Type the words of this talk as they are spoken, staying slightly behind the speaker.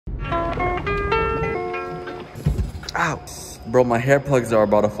Ow. Bro, my hair plugs are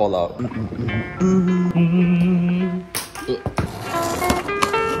about to fall out.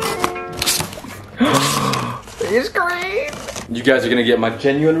 It's great. You guys are gonna get my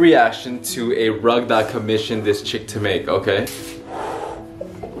genuine reaction to a rug that I commissioned this chick to make, okay?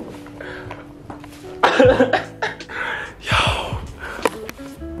 Yo.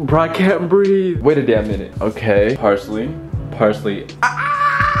 Bro, I can't breathe. Wait a damn minute. Okay. Parsley. Parsley.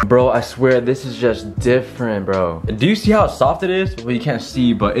 Bro, I swear this is just different, bro. Do you see how soft it is? Well, you can't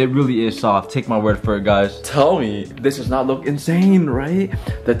see, but it really is soft. Take my word for it, guys. Tell me, this does not look insane, right?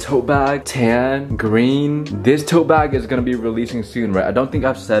 The tote bag, tan, green. This tote bag is gonna be releasing soon, right? I don't think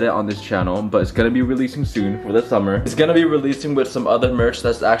I've said it on this channel, but it's gonna be releasing soon for the summer. It's gonna be releasing with some other merch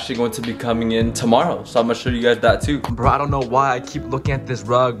that's actually going to be coming in tomorrow. So I'm gonna show you guys that too. Bro, I don't know why I keep looking at this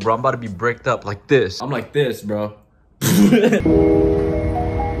rug, bro. I'm about to be bricked up like this. I'm like this, bro.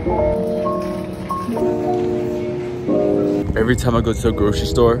 Every time I go to a grocery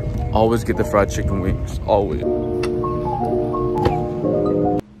store, I always get the fried chicken wings, always.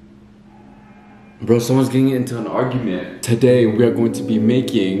 Bro, someone's getting into an argument. Today, we are going to be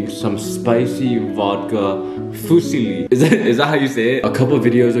making some spicy vodka fusilli. Is that how you say it? A couple of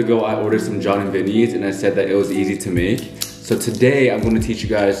videos ago, I ordered some John and Vinny's and I said that it was easy to make. So today, I'm gonna teach you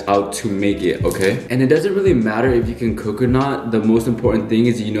guys how to make it, okay? And it doesn't really matter if you can cook or not. The most important thing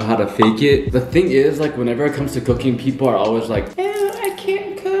is you know how to fake it. The thing is, like, whenever it comes to cooking, people are always like, ew, I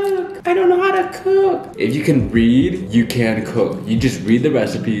can't cook. I don't know how to cook. If you can read, you can cook. You just read the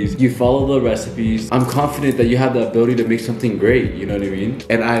recipes, you follow the recipes. I'm confident that you have the ability to make something great, you know what I mean?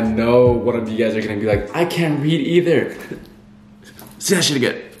 And I know one of you guys are gonna be like, I can't read either. See that shit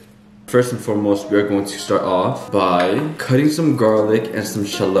again. First and foremost, we're going to start off by cutting some garlic and some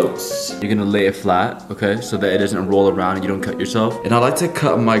shallots. You're gonna lay it flat, okay? So that it doesn't roll around and you don't cut yourself. And I like to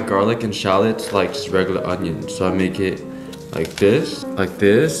cut my garlic and shallots like just regular onions. So I make it like this,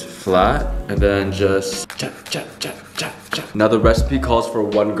 flat, and then just chop, chop, chop, chop, chop. Now the recipe calls for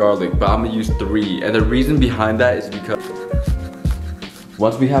 1 garlic, but I'm gonna use 3. And the reason behind that is because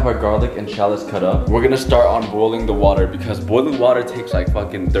once we have our garlic and shallots cut up, we're gonna start on boiling the water because boiling water takes like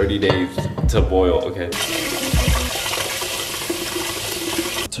fucking 30 days to boil, okay?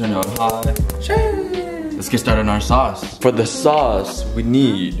 Turn on high. Let's get started on our sauce. For the sauce, we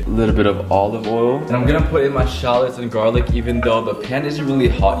need a little bit of olive oil. And I'm gonna put in my shallots and garlic even though the pan isn't really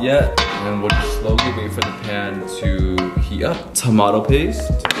hot yet. And then we'll just slowly wait for the pan to heat up. Tomato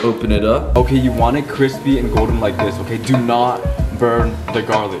paste, open it up. Okay, you want it crispy and golden like this, okay? Do not burn the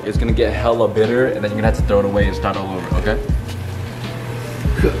garlic. It's gonna get hella bitter and then you're gonna have to throw it away and start all over, okay?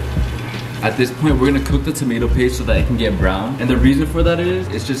 At this point, we're gonna cook the tomato paste so that it can get brown. And the reason for that is,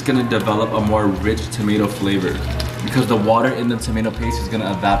 it's just gonna develop a more rich tomato flavor because the water in the tomato paste is gonna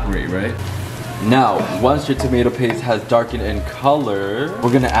evaporate, right? Now, once your tomato paste has darkened in color,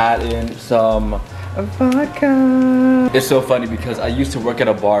 we're gonna add in some vodka. It's so funny because I used to work at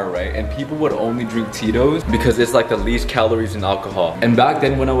a bar, right? And people would only drink Tito's because it's like the least calories in alcohol. And back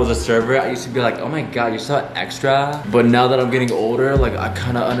then when I was a server, I used to be like, oh my god, you're so extra. But now that I'm getting older, like I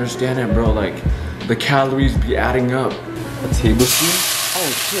kind of understand it, bro. Like the calories be adding up. A tablespoon?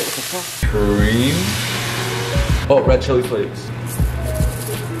 Oh shit, what the fuck? Cream. Oh, red chili flakes.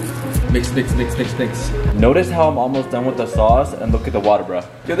 Mix, mix, mix, mix, mix. Notice how I'm almost done with the sauce and look at the water, bro.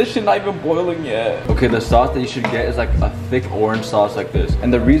 Yo, this shit not even boiling yet. Okay, the sauce that you should get is like a thick orange sauce like this.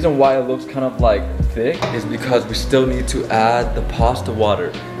 And the reason why it looks kind of like thick is because we still need to add the pasta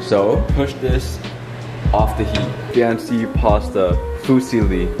water. So, push this off the heat. Fancy pasta,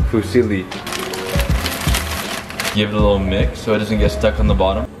 fusilli, fusilli. Give it a little mix so it doesn't get stuck on the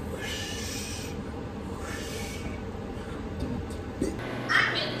bottom.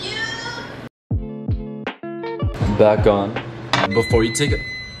 Back on. Before you take it,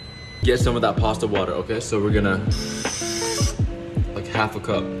 get some of that pasta water, okay? So we're gonna, like half a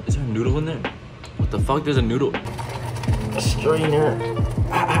cup. Is there a noodle in there? What the fuck, there's a noodle? A strainer.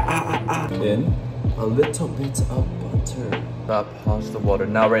 In a little bit of butter. That pasta water.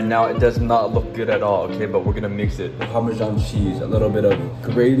 Now, right now, it does not look good at all, okay? But we're gonna mix it. Parmesan cheese, a little bit of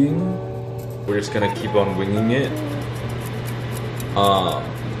grating. We're just gonna keep on winging it.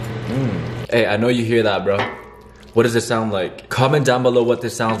 Hey, I know you hear that, bro. What does it sound like? Comment down below what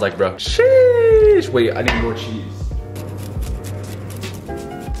this sounds like, bro. Sheesh! Wait, I need more cheese.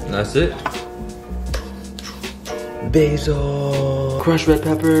 And that's it. Basil. Crushed red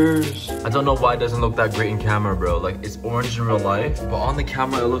peppers. I don't know why it doesn't look that great in camera, bro. Like, it's orange in real life, but on the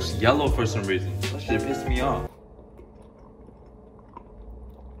camera it looks yellow for some reason. That shit pissed me off.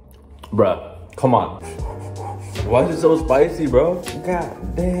 Bruh. Come on. Why is it so spicy, bro?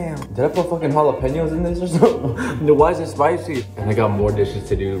 God damn. Did I put fucking jalapenos in this or something? No, why is it spicy? And I got more dishes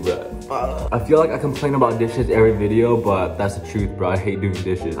to do, bro. I feel like I complain about dishes every video, but that's the truth, bro. I hate doing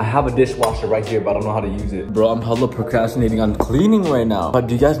dishes. I have a dishwasher right here, but I don't know how to use it. Bro, I'm hella procrastinating on cleaning right now. But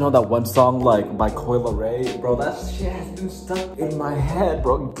do you guys know that one song like by Coil Ray? Bro, that shit has been stuck in my head,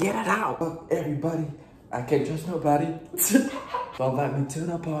 bro. Get it out. Fuck everybody. I can't trust nobody. Don't let me to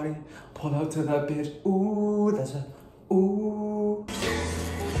the party. Pull up to that bitch. Ooh, that's a ooh.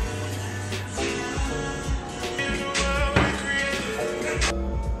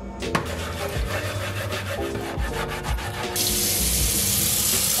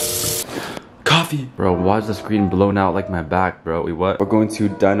 Coffee. Bro, why is the screen blown out like my back, bro? Wait, what? We're going to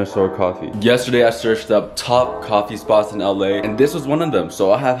Dinosaur Coffee. Yesterday, I searched up top coffee spots in LA, and this was one of them,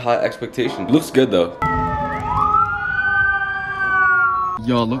 so I have high expectations. Looks good, though.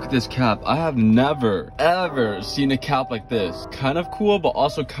 Yo, look at this cap. I have never, ever seen a cap like this. Kind of cool, but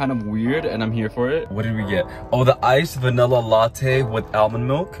also kind of weird, and I'm here for it. What did we get? Oh, the iced vanilla latte with almond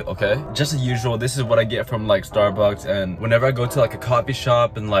milk. Okay. Just as usual, this is what I get from like Starbucks, and whenever I go to like a coffee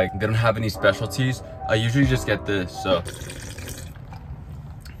shop and like they don't have any specialties, I usually just get this, so.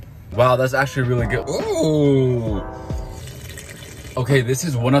 Wow, that's actually really good. Ooh. Okay, this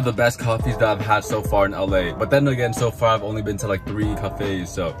is one of the best coffees that I've had so far in LA. But then again, so far I've only been to like 3 cafes,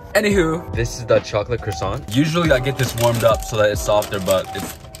 so. Anywho, this is the chocolate croissant. Usually I get this warmed up so that it's softer, but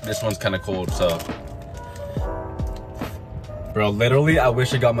this one's kind of cold, so. Bro, literally, I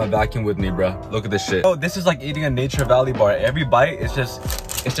wish I got my vacuum with me, bro. Look at this shit. Oh, this is like eating a Nature Valley bar. Every bite, it's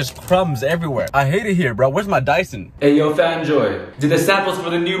just crumbs everywhere. I hate it here, bro. Where's my Dyson? Hey, yo, Fanjoy. Did the samples for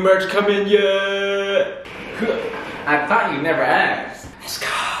the new merch come in yet? I thought you never asked. Let's go.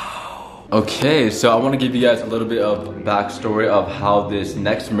 Okay, so I want to give you guys a little bit of backstory of how this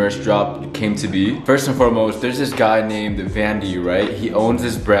next merch drop came to be. First and foremost, there's this guy named Vandy, right? He owns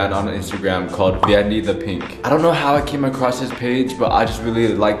this brand on Instagram called Vandy the Pink. I don't know how I came across his page, but I just really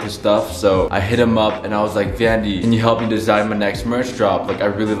like his stuff. So I hit him up and I was like, Vandy, can you help me design my next merch drop? Like, I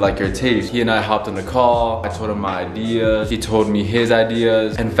really like your taste. He and I hopped on a call. I told him my ideas. He told me his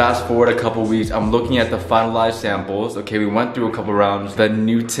ideas. And fast forward a couple weeks, I'm looking at the finalized samples. Okay, we went through a couple rounds. The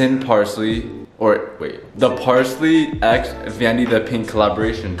Newton parsley, or wait, the Parsley X Vandy the Pink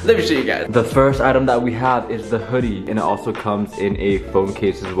collaboration. Let me show you guys. The first item that we have is the hoodie, and it also comes in a phone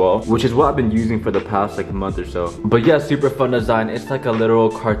case as well, which is what I've been using for the past like month or so. But yeah, super fun design. It's like a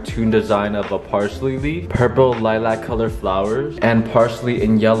literal cartoon design of a parsley leaf, purple lilac color flowers, and parsley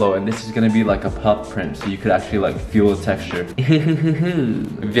in yellow, and this is gonna be like a puff print, so you could actually like feel the texture.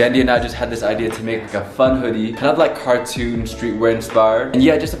 Vandy and I just had this idea to make like a fun hoodie, kind of like cartoon streetwear inspired. And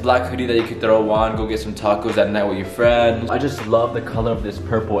yeah, just a black hoodie that you could throw on, go get some tacos at night with your friends. I just love the color of this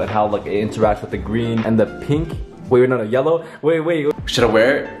purple and how like it interacts with the green and the pink. Wait, no, yellow. Wait. Should I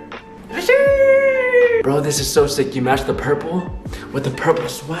wear it? Bro, this is so sick. You match the purple with the purple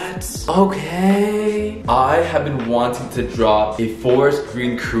sweats. Okay. I have been wanting to drop a forest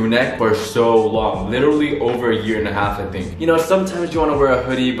green crew neck for so long. Literally over a year and a half, I think. You know, sometimes you want to wear a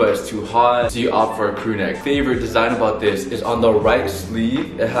hoodie, but it's too hot, so you opt for a crew neck. Favorite design about this is on the right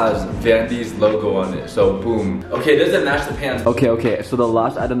sleeve, it has Vandy's logo on it. So boom. Okay, it doesn't match the pants. Okay. So the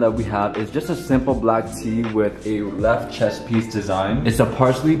last item that we have is just a simple black tee with a left chest piece design. It's a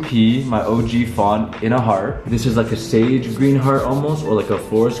parsley P, my OG font, in a heart. This is like a sage green heart almost, or like a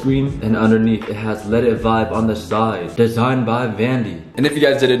forest green, and underneath it has Let It Vibe on the side, designed by Vandy. And if you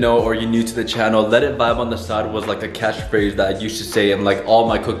guys didn't know, or you're new to the channel, Let It Vibe on the side was like a catchphrase that I used to say in like all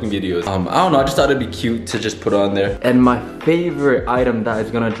my cooking videos. I don't know, I just thought it'd be cute to just put on there. And my favorite item that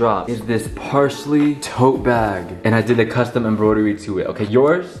is gonna drop is this parsley tote bag, and I did a custom embroidery to it. Okay,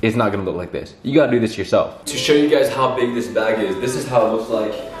 yours is not gonna look like this. You gotta do this yourself. To show you guys how big this bag is, this is how it looks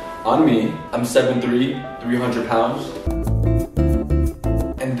like on me. I'm 7'3", 300 pounds.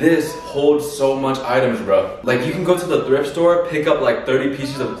 And this holds so much items, bro. Like, you can go to the thrift store, pick up like 30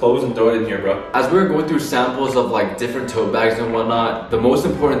 pieces of clothes and throw it in here, bro. As we were going through samples of like different tote bags and whatnot, the most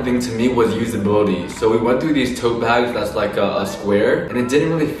important thing to me was usability. So we went through these tote bags that's like a square, and it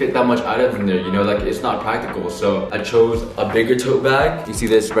didn't really fit that much items in there, you know, like it's not practical. So I chose a bigger tote bag. You see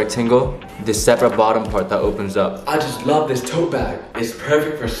this rectangle? This separate bottom part that opens up. I just love this tote bag. It's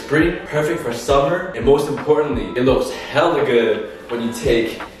perfect for spring, perfect for summer, and most importantly, it looks hella good when you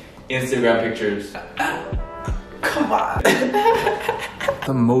take Instagram pictures. Come on.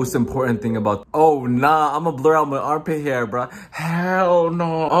 The most important thing about, oh nah, I'm gonna blur out my armpit hair, bro. Hell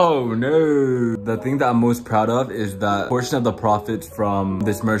no. Oh no. The thing that I'm most proud of is that portion of the profits from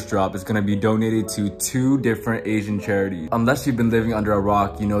this merch drop is gonna be donated to 2 different Asian charities. Unless you've been living under a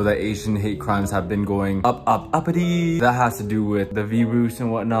rock, you know that Asian hate crimes have been going uppity. That has to do with the virus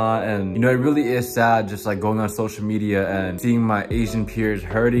and whatnot. And you know, it really is sad just like going on social media and seeing my Asian peers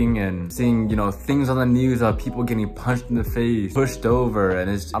hurting and seeing, you know, things on the news of people getting punched in the face, pushed over,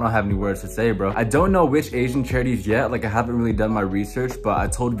 and I don't have any words to say, bro. I don't know which Asian charities yet. Like, I haven't really done my research, but I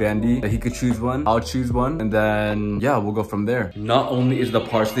told Vandy that he could choose one. I'll choose one, and then yeah, we'll go from there. Not only is the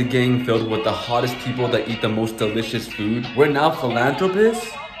Parsley gang filled with the hottest people that eat the most delicious food, we're now philanthropists.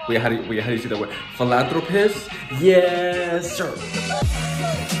 Wait, how do you say that word? Philanthropists? Yes, sir.